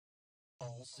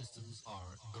systems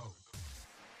are go.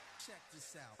 Check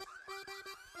this out.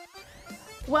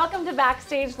 Welcome to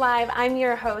Backstage Live. I'm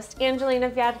your host, Angelina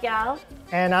Villarreal.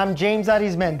 And I'm James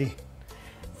Arizmendi.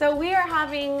 So we are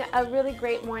having a really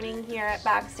great morning here at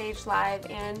Backstage Live,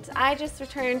 and I just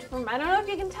returned from, I don't know if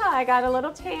you can tell, I got a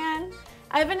little tan.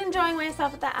 I've been enjoying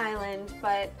myself at the island,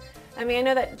 but I mean, I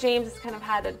know that James has kind of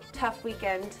had a tough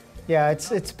weekend. Yeah,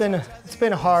 it's been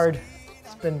hard.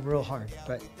 It's been real hard,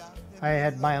 but I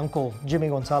had my uncle Jimmy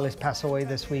Gonzalez pass away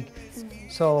this week.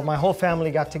 So my whole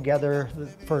family got together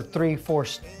for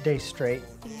 3-4 days straight.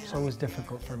 Yeah. So it was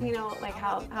difficult for me. You know, like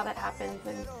how that happens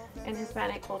in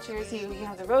Hispanic cultures. You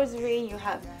have the rosary, you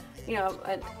have, you know,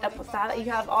 a posada, you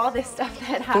have all this stuff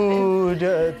that happens.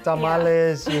 Food,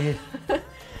 tamales. Yeah.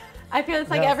 I feel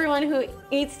it's like everyone who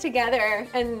eats together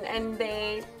and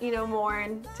they, you know,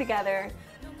 mourn together.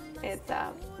 It's,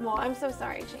 well, I'm so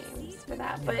sorry, James, for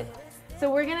that. Yeah. But,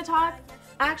 so we're gonna talk,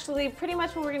 actually, pretty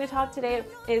much what we're gonna talk today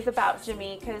is about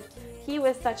Jimmy, because he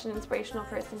was such an inspirational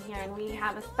person here, and we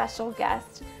have a special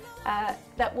guest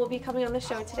that will be coming on the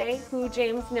show today, who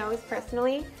James knows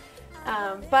personally.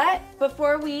 But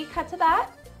before we cut to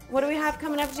that, what do we have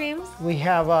coming up, James? We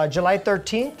have July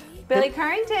 13th. Billy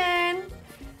Currington.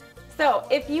 So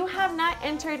if you have not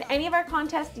entered any of our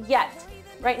contests yet,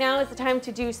 right now is the time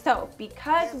to do so,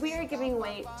 because we are giving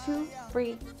away 2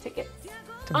 free tickets.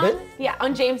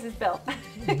 On James's bill.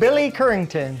 Billy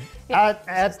Currington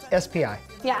at SPI.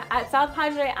 Yeah, at South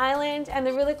Padre Island. And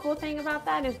the really cool thing about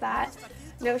that is that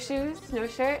no shoes, no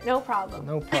shirt, no problem.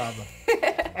 No problem.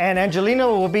 And Angelina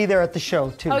will be there at the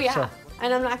show too. Oh yeah. So.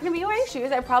 And I'm not going to be wearing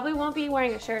shoes. I probably won't be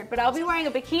wearing a shirt, but I'll be wearing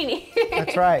a bikini.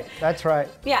 That's right. That's right.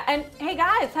 Yeah, and hey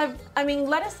guys,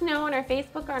 let us know on our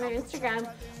Facebook or on our Instagram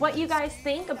what you guys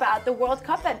think about the World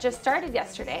Cup that just started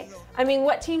yesterday. I mean,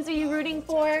 what teams are you rooting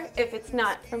for? If it's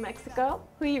not from Mexico,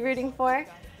 who are you rooting for?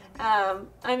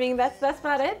 I mean, that's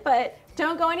about it, but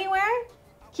don't go anywhere.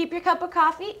 Keep your cup of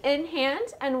coffee in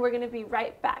hand, and we're going to be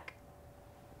right back.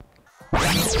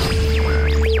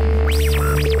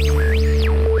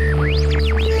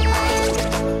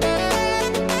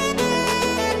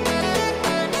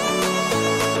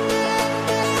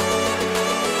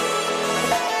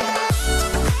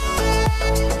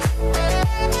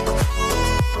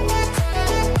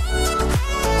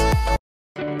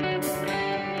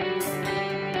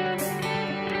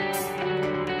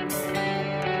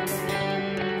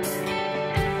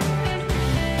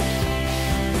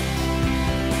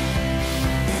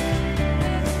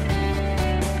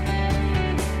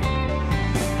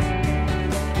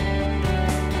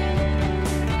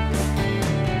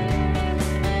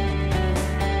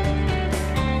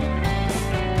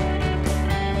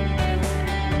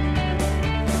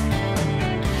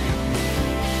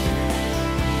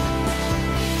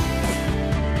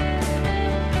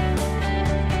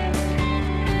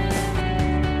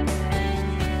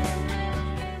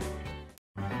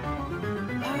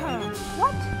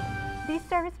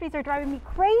 Service fees are driving me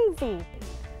crazy.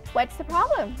 What's the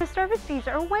problem? The service fees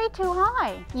are way too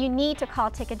high. You need to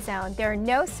call Ticket Zone. There are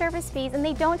no service fees and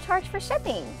they don't charge for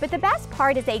shipping. But the best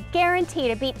part is they guarantee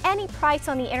to beat any price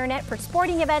on the internet for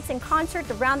sporting events and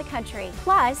concerts around the country.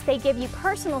 Plus, they give you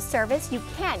personal service you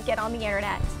can't get on the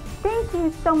internet. Thank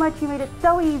you so much. You made it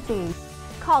so easy.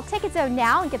 Call Ticket Zone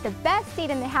now and get the best seat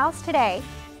in the house today.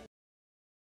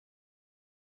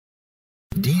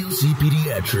 DLC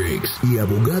Pediatrics y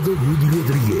abogado Rudy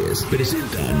Rodríguez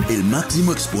presentan el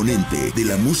máximo exponente de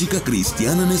la música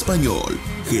cristiana en español,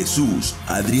 Jesús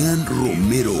Adrián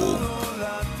Romero.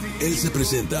 Él se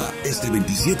presenta este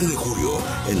 27 de julio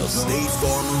en el State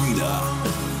Farm Arena,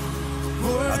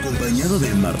 acompañado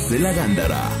de Marcela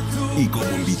Gándara y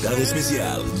como invitado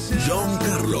especial, John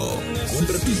Carlo.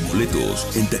 Compra tus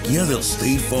boletos en taquilla del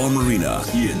State Farm Arena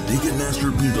y en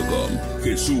Ticketmaster.com.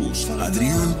 Jesús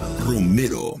Adrián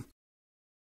Romero.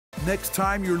 Next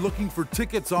time you're looking for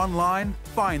tickets online,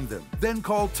 find them. Then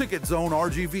call Ticket Zone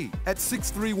RGV at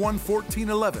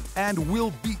 631-1411 and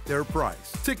we'll beat their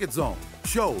price. Ticket Zone.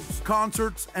 Shows,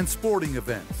 concerts, and sporting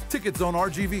events. Ticket Zone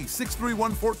RGV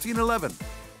 631-1411.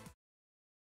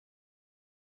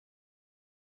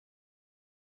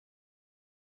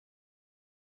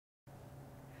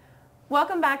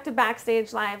 Welcome back to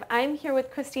Backstage Live. I'm here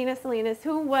with CRISTINA Salinas,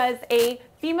 who was a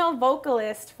female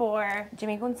vocalist for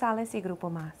Jimmy Gonzalez y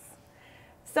Grupo Más.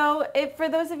 So, for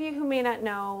those of you who may not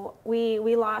know, we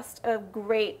lost a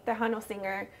great Tejano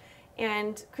singer.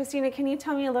 And CRISTINA, can you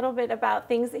tell me a little bit about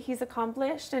things that he's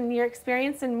accomplished and your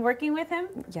experience in working with him?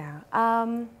 Yeah.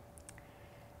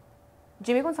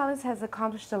 Jimmy Gonzalez has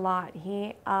accomplished a lot.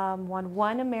 He won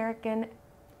 1 American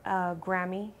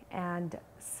Grammy and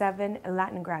 7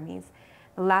 Latin Grammys.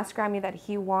 The last Grammy that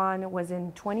he won was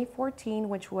in 2014,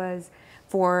 which was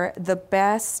for the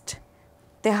best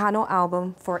Tejano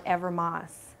album, Forever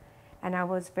Mas. And I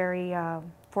was very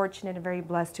fortunate and very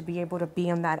blessed to be able to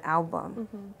be on that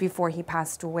album before he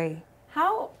passed away.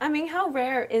 How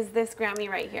rare is this Grammy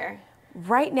right here?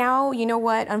 Right now, you know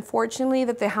what? Unfortunately,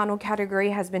 the Tejano category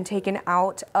has been taken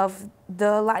out of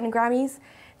the Latin Grammys.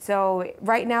 So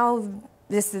right now,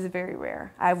 this is very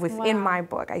rare. In my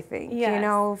book, I think. Yes. You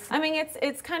know, I mean,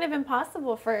 it's kind of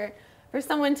impossible for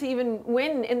someone to even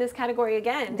win in this category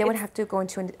again. They would have to go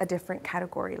into a different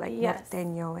category, like Yes.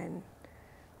 norteño, and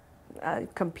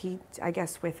compete, I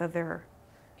guess, with other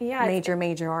Yeah,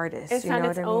 major artists. It's you not know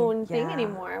its what I mean? own thing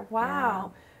anymore.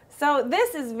 Wow. So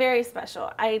this is very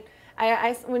special. I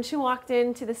when she walked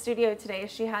into the studio today,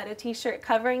 she had a T-shirt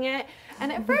covering it,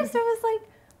 and at first I was like,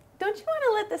 "Don't you want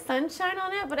to let the sun shine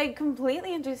on it?" But I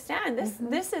completely understand.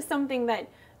 This is something that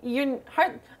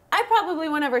I probably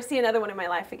won't ever see another one in my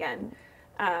life again.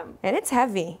 And it's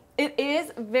heavy. It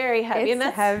is very heavy.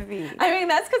 It's heavy. I mean,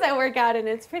 that's because I work out and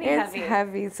it's pretty heavy. It's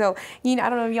heavy. So, you know, I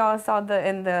don't know if y'all saw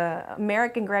in the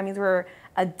American Grammys where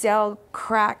Adele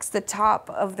cracks the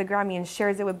top of the Grammy and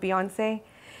shares it with Beyonce.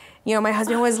 You know, my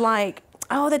husband was like,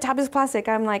 "Oh, the top is plastic."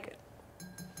 I'm like,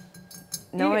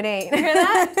 "No, it ain't." You hear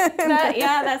that?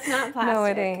 Yeah, that's not plastic. No,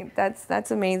 it ain't. That's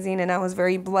amazing, and I was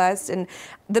very blessed. And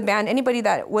the band, anybody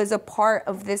that was a part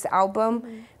of this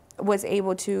album, was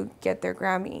able to get their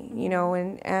Grammy. You know,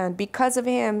 and because of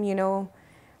him, you know,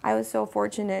 I was so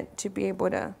fortunate to be able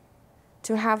to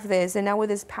have this. And now with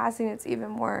his passing, it's even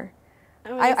more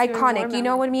iconic. You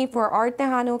know what I mean? For our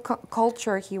Tejano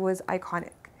culture, he was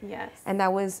iconic. Yes. And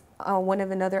that was one of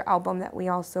another album that we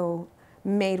also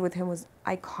made with him was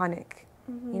iconic.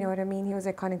 You know what I mean? He was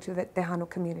iconic to the Tejano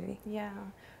community. Yeah.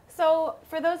 So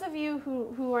for those of you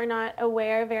who are not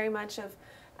aware very much of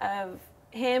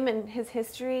him and his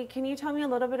history, can you tell me a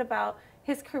little bit about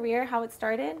his career, how it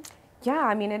started? Yeah,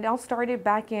 I mean, it all started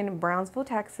back in Brownsville,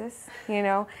 Texas, you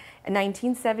know, in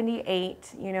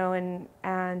 1978, you know,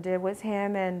 and it was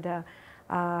him and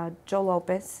Joe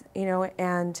Lopez, you know,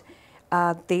 and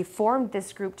they formed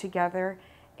this group together.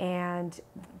 And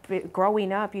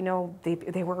growing up, you know,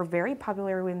 they were very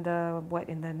popular in the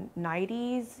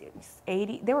 90s,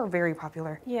 80s. They were very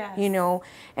popular. Yes. You know,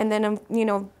 and then you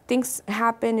know, things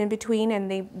happened in between, and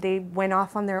they went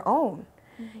off on their own.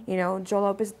 You know, Joe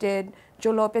Lopez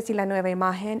y La Nueva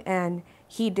Imagen, and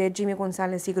he did Jimmy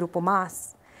Gonzalez y Grupo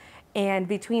Más. And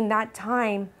between that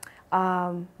time,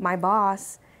 my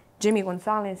boss, Jimmy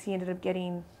Gonzalez, he ended up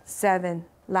getting 7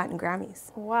 Latin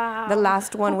Grammys. Wow. The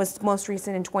last one was most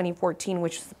recent in 2014,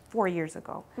 which was 4 years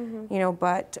ago. You know,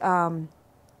 but man,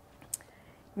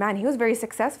 he was very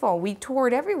successful. We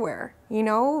toured everywhere, you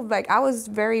know? Like, I was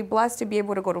very blessed to be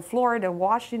able to go to Florida,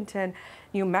 Washington,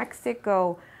 New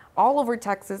Mexico, all over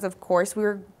Texas, of course. We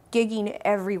were gigging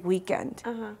every weekend,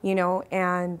 you know?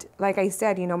 And like I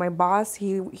said, you know, my boss,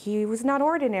 he was not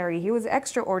ordinary. He was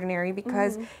extraordinary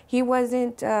because he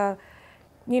wasn't...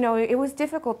 you know, it was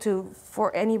difficult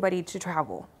for anybody to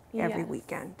travel every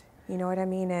weekend. You know what I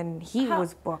mean? And he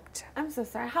was booked. I'm so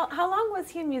sorry. How long was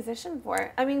he a musician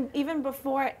for? I mean, even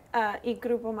before Y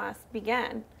Grupo Más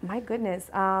began. My goodness.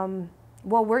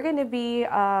 Well, we're going to be,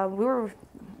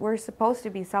 we're supposed to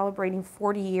be celebrating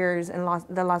 40 years in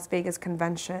the Las Vegas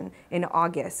convention in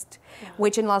August,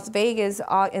 which in Las Vegas,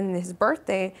 in his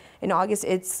birthday, in August,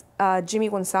 it's Jimmy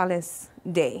Gonzalez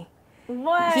Day.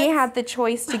 What? He had the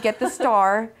choice to get the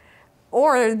star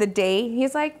or the day.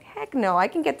 He's like, heck no, I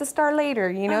can get the star later.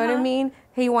 You know what I mean?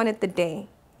 He wanted the day.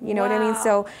 You know what I mean?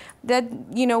 So that,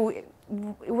 you know,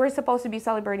 we're supposed to be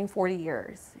celebrating 40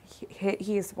 years.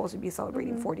 He is supposed to be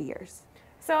celebrating 40 years.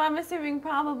 So I'm assuming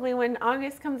probably when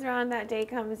August comes around, that day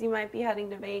comes, you might be heading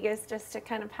to Vegas just to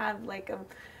kind of have like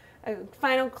a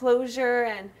final closure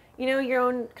and, you know, your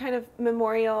own kind of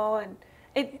memorial and...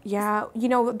 Yeah, you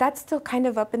know, that's still kind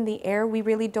of up in the air. We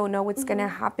really don't know what's going to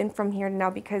happen from here now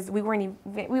because we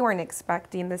weren't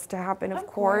expecting this to happen, of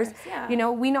course. Yeah. You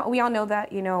know, we all know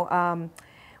that, you know,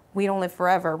 we don't live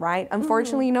forever, right?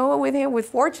 Unfortunately, you know,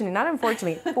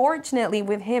 fortunately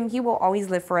with him, he will always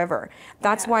live forever.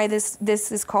 That's why this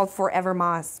is called Forever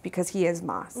Mas, because he is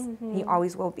Mas. He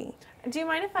always will be. Do you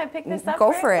mind if I pick this up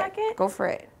for for a second? second? Go for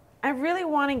it. I really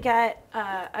want to get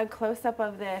a close-up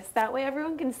of this. That way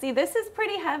everyone can see. This is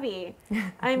pretty heavy.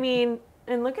 I mean,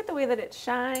 and look at the way that it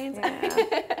shines.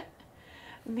 Yeah.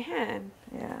 Man.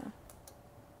 Yeah.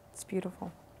 It's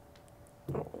beautiful.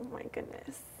 Oh, my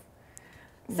goodness.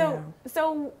 So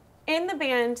in the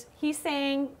band, he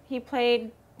sang, he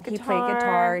played guitar. He played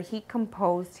guitar, he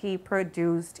composed, he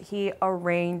produced, he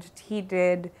arranged, he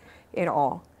did it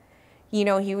all. You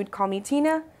know, he would call me,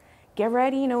 Tina, get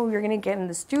ready, you know, we're gonna get in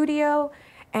the studio.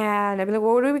 And I'd be like,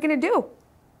 well, what are we gonna do?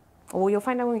 Well, you'll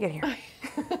find out when we get here.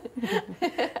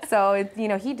 So, you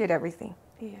know, he did everything.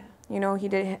 Yeah. You know, he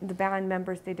did, the band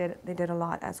members, they did a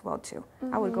lot as well too.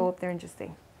 I would go up there and just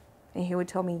sing. And he would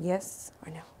tell me yes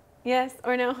or no. Yes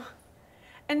or no.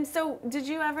 And so, did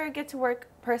you ever get to work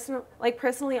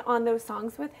personally on those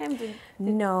songs with him?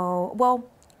 No. Well,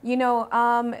 you know,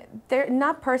 they're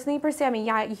not personally per se. I mean,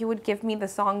 yeah, he would give me the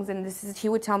songs, and he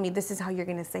would tell me, this is how you're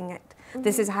gonna sing it.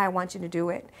 This is how I want you to do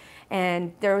it.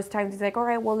 And there was times he's like, all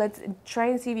right, well, let's try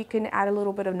and see if you can add a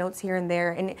little bit of notes here and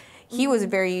there. And he was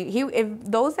if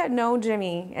those that know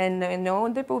Jimmy and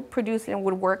know that would produce and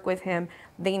would work with him,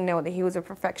 they know that he was a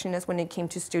perfectionist when it came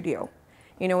to studio.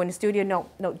 You know, in the studio,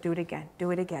 no, do it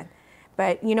again.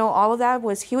 But, you know, all of that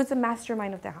he was the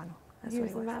mastermind of Tejano. That's He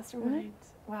what was the mastermind.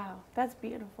 Wow, that's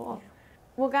beautiful. Yeah.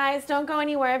 Well, guys, don't go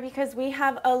anywhere because we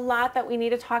have a lot that we need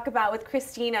to talk about with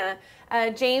CRISTINA.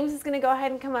 James is going to go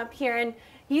ahead and come up here, and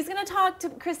he's going to talk to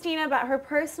CRISTINA about her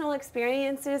personal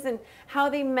experiences and how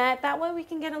they met. That way we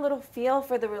can get a little feel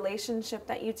for the relationship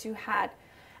that you two had.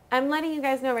 I'm letting you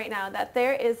guys know right now that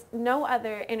there is no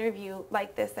other interview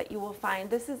like this that you will find.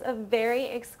 This is a very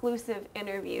exclusive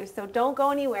interview, so don't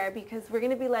go anywhere because we're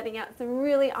going to be letting out some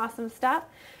really awesome stuff.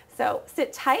 So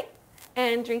sit tight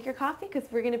and drink your coffee because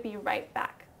we're going to be right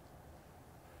back.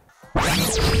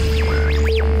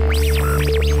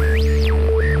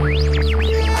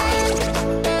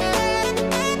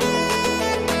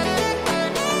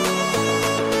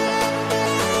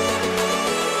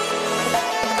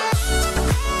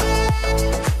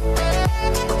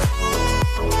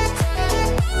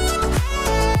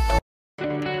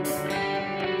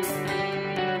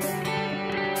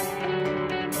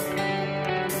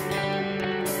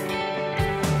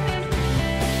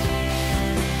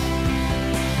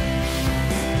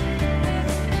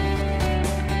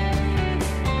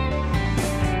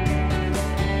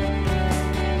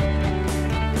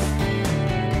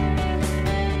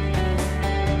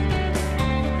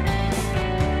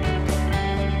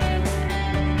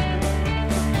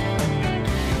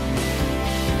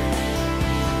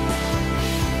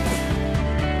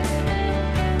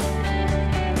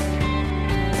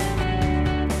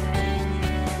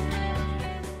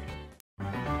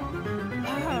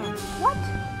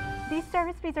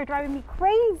 Service fees are driving me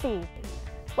crazy.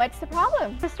 What's the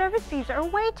problem? The service fees are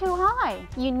way too high.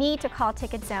 You need to call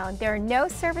Ticket Zone. There are no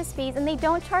service fees and they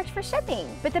don't charge for shipping.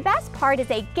 But the best part is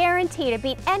they guarantee to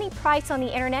beat any price on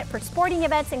the internet for sporting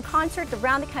events and concerts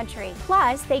around the country.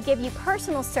 Plus, they give you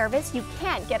personal service you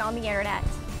can't get on the internet.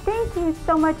 Thank you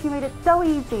so much. You made it so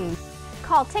easy.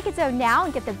 Call Ticket Zone now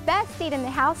and get the best seat in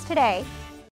the house today.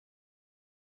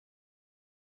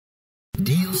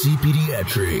 DLC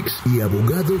Pediatrics y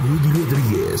abogado Rudy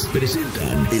Rodríguez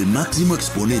presentan el máximo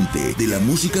exponente de la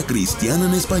música cristiana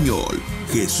en español,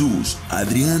 Jesús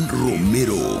Adrián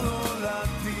Romero.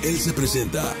 Él se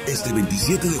presenta este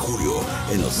 27 de julio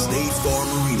en el State Farm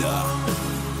Arena,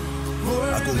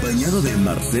 acompañado de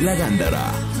Marcela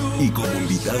Gándara y como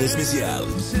invitado especial,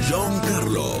 John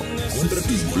Carlo. Compra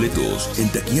tus boletos en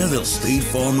taquilla del State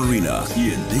Farm Arena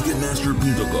y en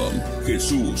Ticketmaster.com.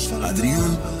 Jesús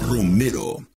Adrián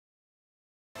Romero.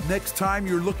 Next time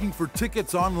you're looking for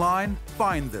tickets online,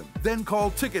 find them. Then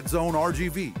call Ticket Zone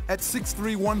RGV at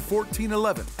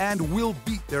 631-1411 and we'll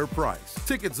beat their price.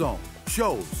 Ticket Zone.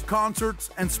 Shows, concerts,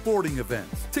 and sporting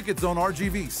events. Ticket Zone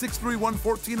RGV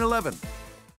 631-1411.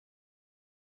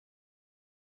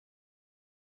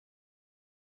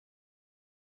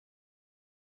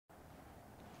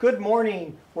 Good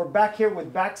morning. We're back here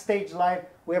with Backstage Live.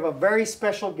 We have a very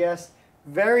special guest.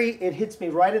 It hits me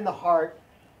right in the heart.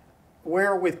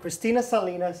 We're with CRISTINA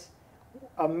Salinas,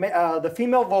 the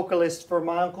female vocalist for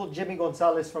my uncle Jimmy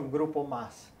Gonzalez from Grupo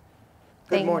Mas.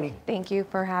 Good morning. Thank you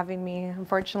for having me.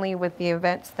 Unfortunately, with the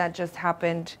events that just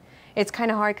happened, it's kind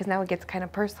of hard because now it gets kind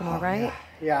of personal, right?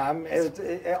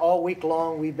 Yeah. All week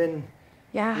long we've been,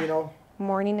 you know.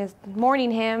 Mourning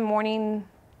him,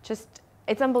 just,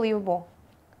 it's unbelievable.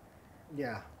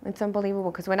 Yeah. It's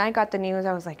unbelievable because when I got the news,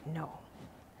 I was like, no.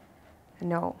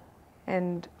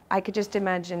 And I could just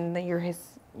imagine that you're his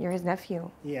nephew.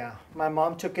 Yeah. My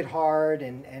mom took it hard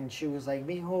and she was like,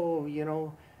 mijo, you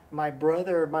know, my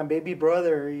baby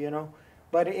brother, you know.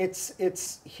 But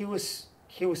he was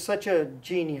such a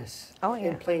genius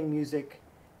in playing music,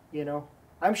 you know.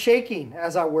 I'm shaking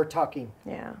as we're talking.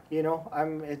 Yeah. You know,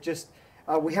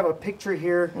 we have a picture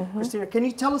here. CRISTINA, can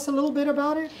you tell us a little bit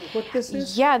about it, what this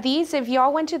is? Yeah, if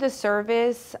y'all went to the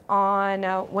service on,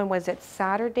 when was it,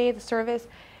 Saturday, the service,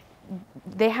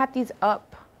 they had these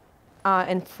up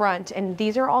in front, and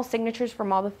these are all signatures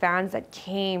from all the fans that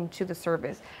came to the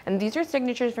service. And these are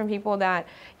signatures from people that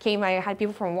came. I had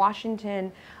people from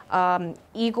Washington,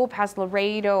 Eagle Pass,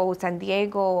 Laredo, San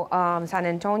Diego, San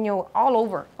Antonio, all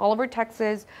over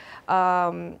Texas,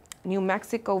 New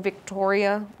Mexico,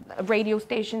 Victoria, radio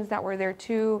stations that were there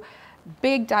too,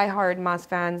 big diehard Mas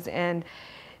fans. And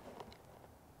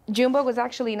Jumbo was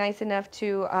actually nice enough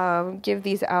to give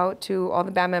these out to all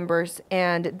the band members,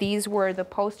 and these were the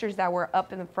posters that were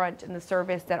up in the front in the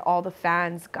service that all the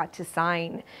fans got to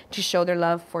sign to show their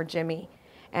love for Jimmy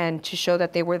and to show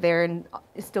that they were there and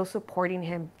still supporting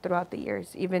him throughout the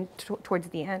years, even towards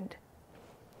the end.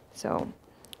 So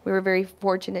we were very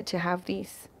fortunate to have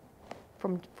these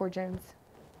for James.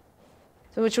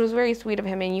 So which was very sweet of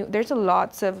him, and there's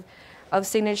lots of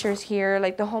signatures here,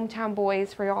 like the hometown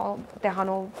boys for all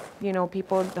Tejano,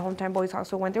 people. The hometown boys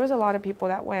also went. There was a lot of people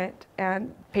that went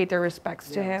and paid their respects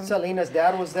to him. Salina's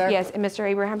dad was there? Yes, and Mr.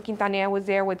 Abraham Quintanilla was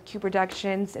there with Q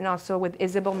Productions, and also with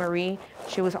Isabel Marie.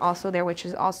 She was also there, which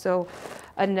is also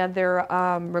another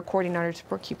recording artist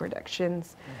for Q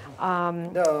Productions.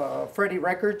 The Freddie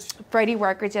Records? Freddie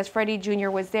Records, yes. Freddie Jr.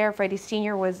 was there. Freddie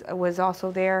Sr. was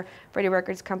also there. Freddie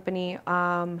Records Company.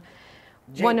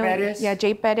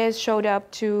 Jay Perez showed up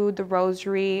to the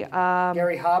Rosary.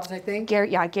 Gary Hobbs, I think.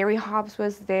 Gary Hobbs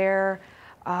was there.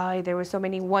 There were so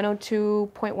many.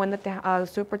 102.1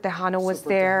 Super Tejano was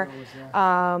there.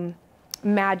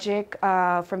 Magic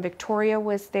from Victoria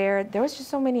was there. There was just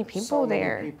so many people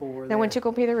there. They went to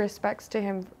go pay their respects to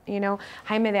him.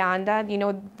 Jaime de Anda.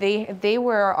 They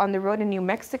were on the road in New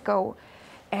Mexico,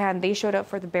 and they showed up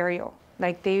for the burial.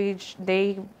 Like they're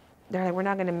like, we're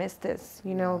not going to miss this,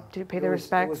 to pay their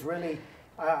respects. It was really,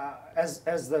 as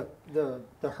the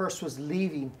hearse was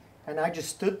leaving, and I just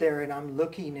stood there and I'm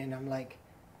looking and I'm like,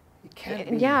 it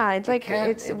can't be. Yeah, it's like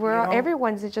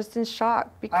everyone's just in shock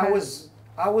because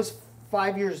I was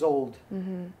 5 years old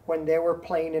when they were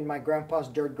playing in my grandpa's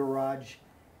dirt garage,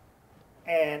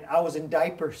 and I was in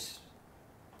diapers,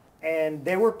 and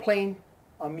they were playing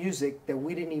a music that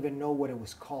we didn't even know what it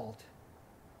was called.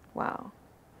 Wow.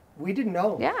 We didn't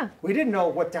know. Yeah. We didn't know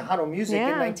what Tejano music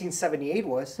in 1978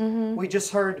 was. We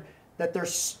just heard that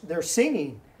they're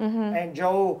singing. And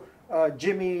Joe and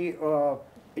Jimmy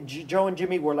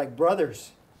were like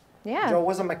brothers. Yeah. Joe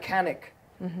was a mechanic.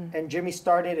 And Jimmy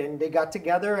started, and they got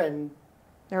together, and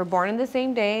they were born in the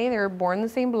same day. They were born in the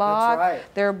same block. That's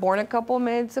right. They were born a couple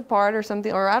minutes apart or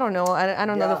something, or I don't know. I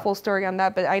don't know the full story on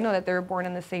that, but I know that they were born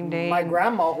in the same day. My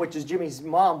grandma, which is Jimmy's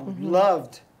mom,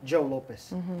 loved Joe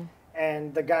Lopez.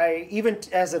 And the guy, even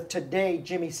as of today,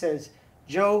 Jimmy says,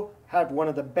 Joe had one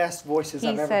of the best voices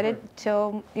I've ever heard. He said it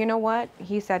till, you know what?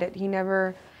 He said it. He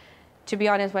never, to be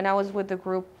honest, when I was with the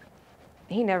group,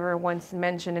 he never once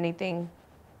mentioned anything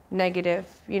negative.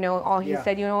 All he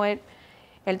said, you know what?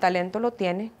 El talento lo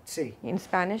tiene. Sí. In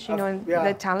Spanish,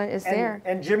 the talent is there.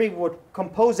 And Jimmy would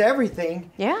compose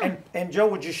everything. Yeah. And Joe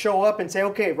would just show up and say,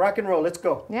 okay, rock and roll, let's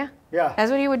go. Yeah. Yeah.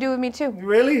 That's what he would do with me too.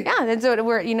 Really? Yeah. That's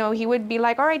what he would be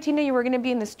like, all right, Tina, you were going to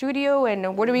be in the studio,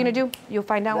 and what are we going to do? You'll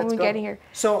find out when we get here.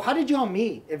 So how did y'all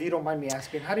meet, if you don't mind me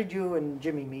asking? How did you and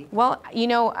Jimmy meet? Well,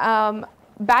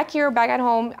 back at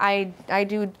home, I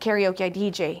do karaoke. I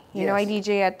DJ. I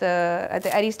DJ at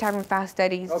the Eddie's Tavern, Fast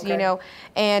Eddie's. Okay.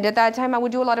 And at that time I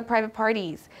would do a lot of private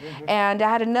parties. And I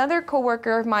had another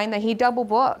coworker of mine that he double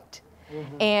booked,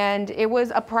 and it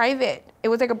was a private. It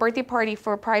was like a birthday party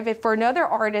for another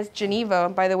artist, Geneva.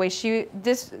 By the way,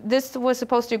 this was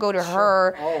supposed to go to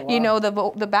her. Oh,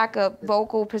 wow. The backup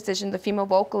vocal position, the female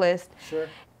vocalist. Sure.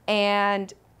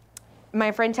 And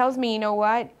my friend tells me, you know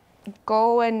what?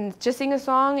 Go and just sing a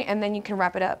song, and then you can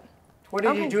wrap it up. Where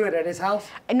did you do it, at his house?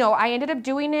 No, I ended up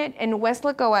doing it in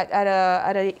Westlaco at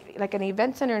a like an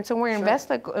event center and somewhere in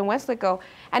Westlaco.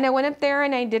 And I went up there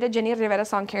and I did a Jenny Rivera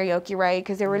song karaoke, right?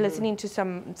 Because they were listening to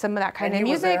some of that kind of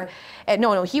music. Was there? And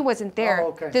no, he wasn't there.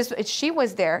 Oh, okay. She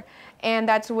was there, and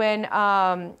that's when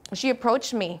she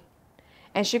approached me,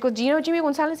 and she goes, "Do you know Jimmy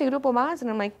Gonzalez y Grupo Más?" And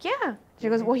I'm like, "Yeah." She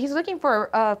goes, well, he's looking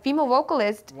for a female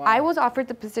vocalist. Wow. I was offered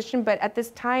the position, but at this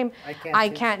time, I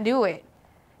can't do it.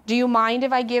 Do you mind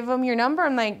if I give him your number?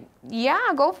 I'm like, yeah,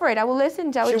 go for it. I will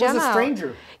listen. I will jam out. She was a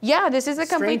stranger. Yeah, this is a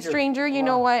complete stranger. You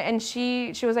know what? And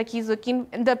she was like, he's looking.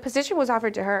 The position was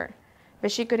offered to her,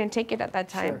 but she couldn't take it at that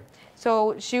time. Sure.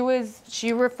 So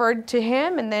she referred to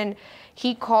him, and then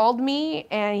he called me,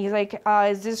 and he's like,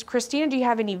 is this Christina? Do you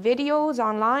have any videos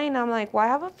online? I'm like, well, I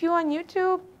have a few on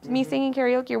YouTube, me singing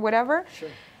karaoke or whatever. Sure.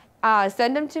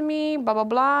 Send them to me, blah, blah,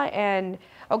 blah. And,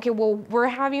 okay, well, we're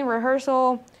having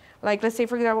rehearsal. Like, let's say,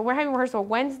 for example, we're having rehearsal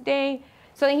Wednesday.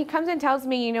 So then he comes and tells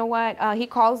me, you know what, he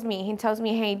calls me, he tells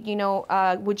me, hey, you know,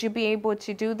 would you be able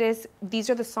to do this? These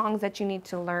are the songs that you need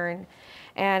to learn.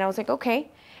 And I was like, okay.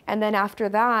 And then after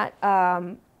that,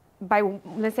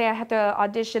 let's say I had to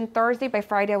audition Thursday, by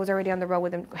Friday I was already on the road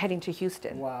with him heading to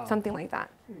Houston. Wow. Something like that.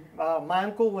 My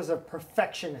uncle was a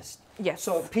perfectionist. Yes.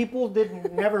 So if people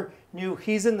never knew,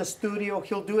 he's in the studio,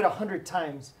 he'll do it 100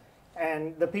 times.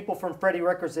 And the people from Freddie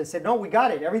Records, they said, no, we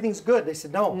got it, everything's good. They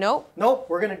said, no. Nope. Nope,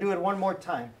 we're gonna do it one more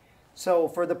time. So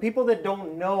for the people that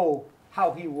don't know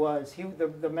how he was,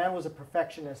 the man was a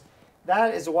perfectionist.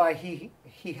 That is why he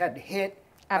had hit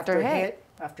after hit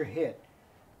after hit.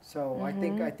 So I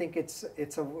think it's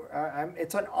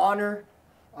an honor,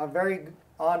 a very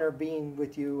honor being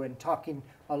with you and talking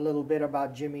a little bit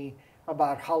about Jimmy,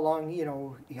 about how long, you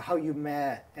know, how you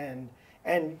met, and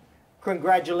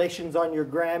congratulations on your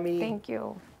Grammy. Thank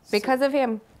you. Because of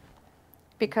him.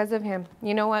 Because of him.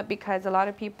 You know what? Because a lot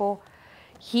of people,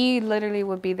 he literally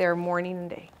would be there morning and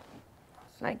day.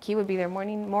 Like he would be there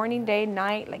morning, day,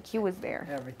 night, like he was there.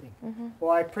 Everything.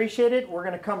 Well, I appreciate it. We're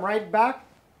going to come right back.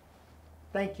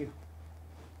 Thank you.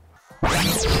 What?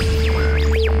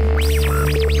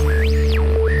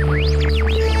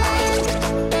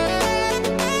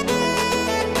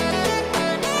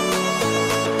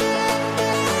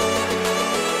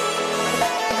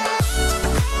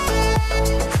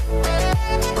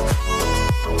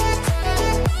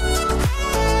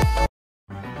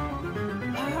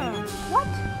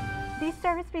 These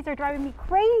service fees are driving me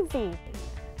crazy.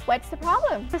 What's the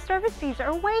problem? The service fees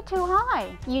are way too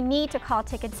high. You need to call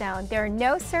Ticket Zone. There are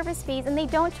no service fees and they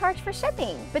don't charge for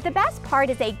shipping. But the best part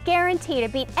is they guarantee to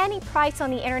beat any price on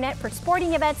the internet for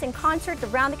sporting events and concerts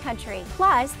around the country.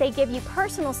 Plus, they give you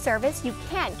personal service you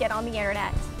can't get on the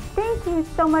internet. Thank you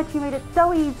so much. You made it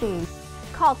so easy.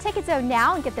 Call Ticket Zone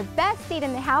now and get the best seat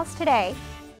in the house today.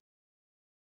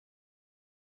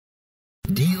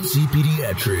 DLC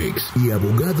Pediatrics y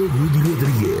abogado Rudy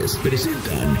Rodríguez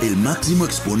presentan el máximo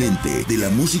exponente de la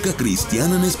música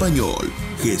cristiana en español,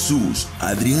 Jesús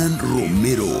Adrián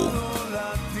Romero.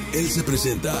 Él se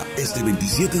presenta este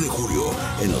 27 de julio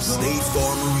en el State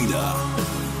Farm Arena,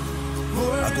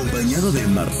 acompañado de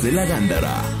Marcela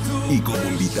Gándara y como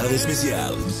invitado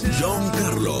especial, John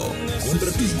Carlo.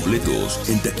 Compra tus boletos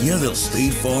en taquilla del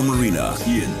State Farm Arena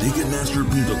y en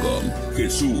Ticketmaster.com.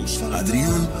 Jesús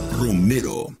Adrián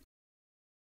Romero.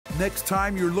 Next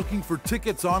time you're looking for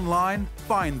tickets online,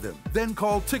 find them. Then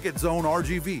call Ticket Zone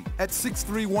RGV at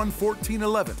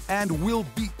 631-1411 and we'll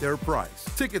beat their price.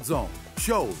 Ticket Zone.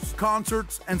 Shows,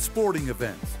 concerts, and sporting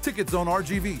events. Ticket Zone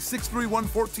RGV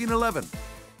 631-1411.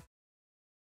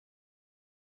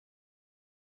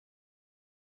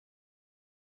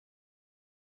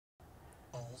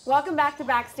 Welcome back to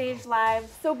Backstage Live.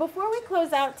 So before we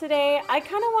close out today, I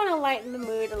kind of want to lighten the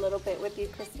mood a little bit with you,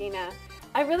 Christina.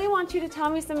 I really want you to tell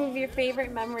me some of your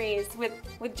favorite memories with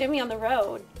Jimmy on the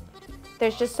road.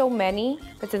 There's just so many,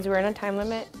 but since we're in a time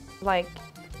limit, like,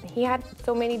 he had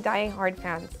so many die-hard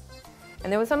fans.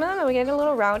 And there was some of them that would get a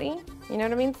little rowdy, you know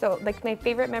what I mean? So, like, my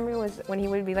favorite memory was when he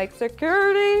would be like,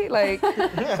 security, like,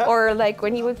 or like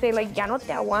when he would say, like, ya no te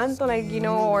aguanto, like, you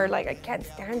know, or like, I can't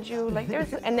stand you, like,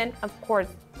 and then, of course,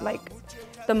 like,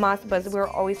 the mas buzz, we were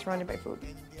always surrounded by food.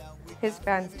 His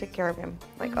fans took care of him,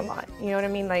 like, a lot, you know what I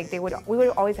mean? Like, we would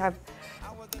always have,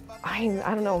 I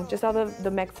don't know, just all the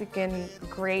Mexican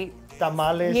great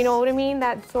tamales. You know what I mean?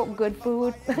 That's so good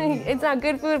food. It's not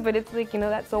good food, but it's like, you know,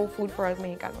 that's soul food for us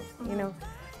Mexicanos, you know?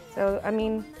 So, I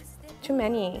mean, too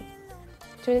many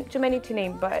to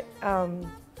name, but...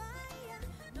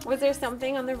 Was there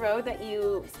something on the road that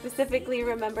you specifically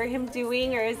remember him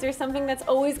doing, or is there something that's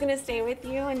always going to stay with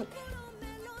you? And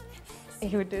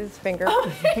he would do his finger.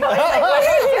 Oh, what are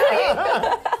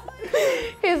you doing?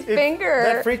 His finger.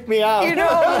 That freaked me out. You know,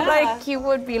 like he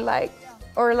would be like,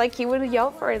 or like he would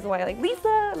yell for his wife, like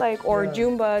Lisa, like, or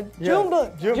Jumba,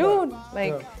 June,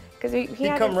 like, because he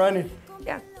had come running.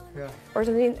 Yeah. Or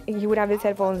something. He would have his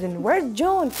headphones and where's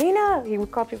June, Tina? He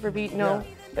would copy for beat,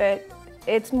 but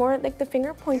it's more like the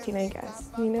finger pointing, I guess.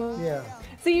 You know. Yeah.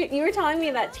 So you were telling me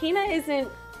that Tina isn't,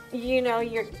 you know,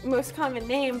 your most common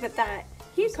name, but that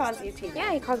he calls you Tina.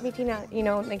 Yeah, he calls me Tina. You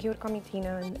know, like he would call me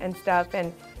Tina and stuff,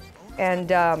 and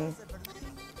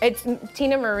it's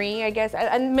Tina Marie, I guess.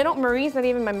 And Marie's not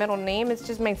even my middle name. It's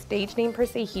just my stage name per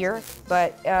se here.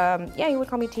 But yeah, he would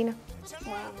call me Tina.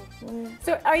 Wow.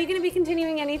 So are you going to be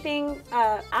continuing anything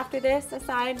after this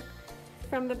aside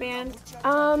from the band?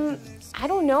 I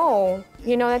don't know.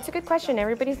 You know, that's a good question.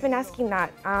 Everybody's been asking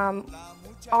that.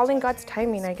 All in God's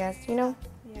timing, I guess, you know?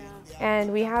 Yeah.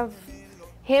 And we have,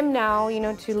 him now, you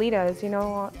know, to lead us, you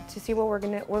know, to see what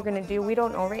we're gonna do. We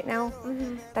don't know right now.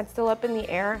 That's still up in the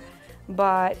air.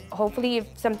 But hopefully,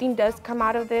 if something does come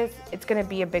out of this, it's gonna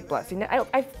be a big blessing.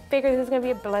 I figure this is gonna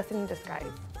be a blessing in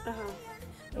disguise.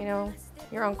 You know,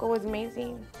 your uncle was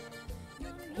amazing.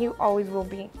 He always will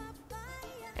be.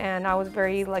 And I was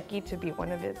very lucky to be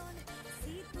one of the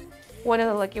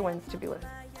lucky ones to be with.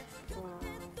 Wow.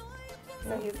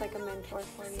 So he's like a mentor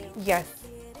for you. Yes.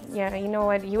 Yeah, you know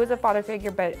what? He was a father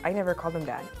figure, but I never called him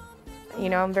dad. You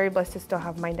know, I'm very blessed to still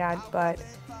have my dad, but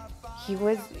he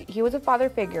was a father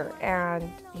figure,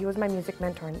 and he was my music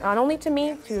mentor. Not only to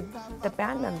me, to the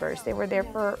band members. They were there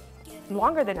for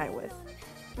longer than I was.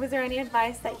 Was there any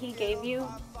advice that he gave you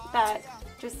that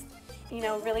just, you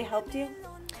know, really helped you?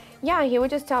 Yeah, he would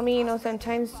just tell me, you know,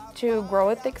 sometimes to grow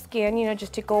a thick skin, you know,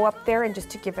 just to go up there and just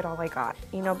to give it all I got,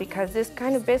 you know, because this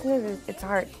kind of business, it's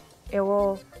hard.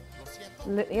 It'll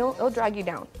drag you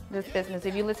down, this business,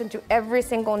 if you listen to every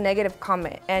single negative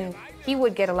comment. And he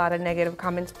would get a lot of negative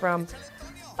comments from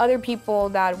other people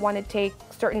that want to take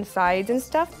certain sides and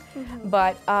stuff.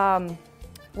 But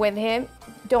with him,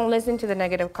 don't listen to the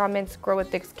negative comments, grow a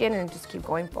thick skin, and just keep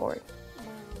going forward.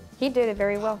 He did it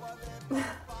very well.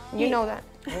 You know that.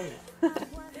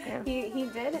 Yeah. He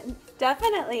did,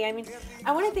 definitely. I mean,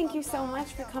 I want to thank you so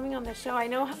much for coming on the show. I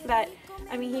know that,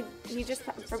 I mean, he just,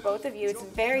 for both of you, it's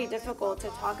very difficult to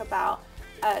talk about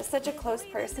such a close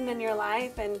person in your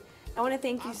life, and I want to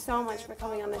thank you so much for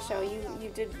coming on the show.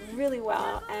 You did really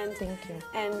well, and thank you.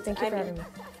 And thank you for having me.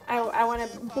 I want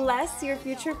to bless your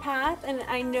future path, and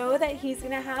I know that he's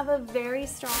going to have a very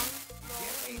strong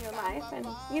role in your life, and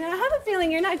you know, I have a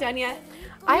feeling you're not done yet.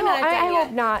 I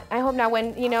hope not. I hope not.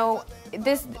 When, you know,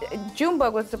 this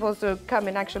Junebug was supposed to come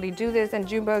and actually do this, and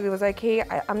Junebug was like, hey,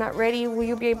 I'm not ready. Will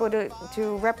you be able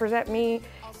to represent me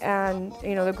and,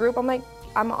 you know, the group? I'm like,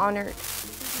 I'm honored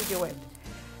to do it.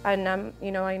 And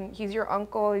you know, he's your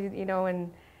uncle, you know,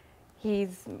 and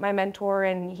he's my mentor,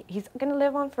 and he's gonna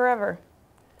live on forever,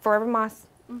 forever más,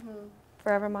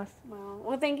 forever más.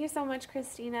 Well, thank you so much,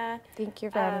 Christina. Thank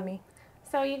you for having me.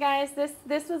 So you guys,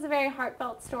 this was a very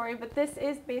heartfelt story, but this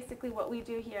is basically what we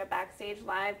do here at Backstage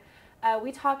Live.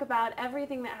 We talk about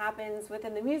everything that happens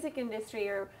within the music industry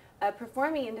or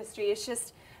performing industry. It's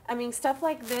just, I mean, stuff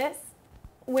like this,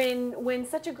 when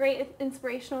such a great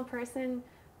inspirational person,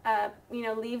 you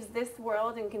know, leaves this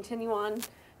world and continue on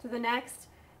to the next,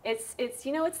 it's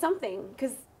you know, it's something,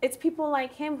 because it's people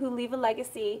like him who leave a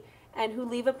legacy and who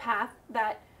leave a path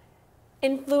that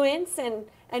influence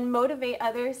and motivate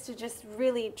others to just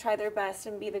really try their best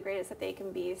and be the greatest that they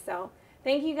can be. So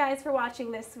thank you guys for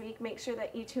watching this week. Make sure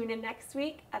that you tune in next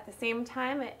week at the same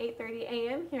time at 8:30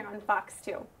 a.m. here on Fox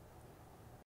 2.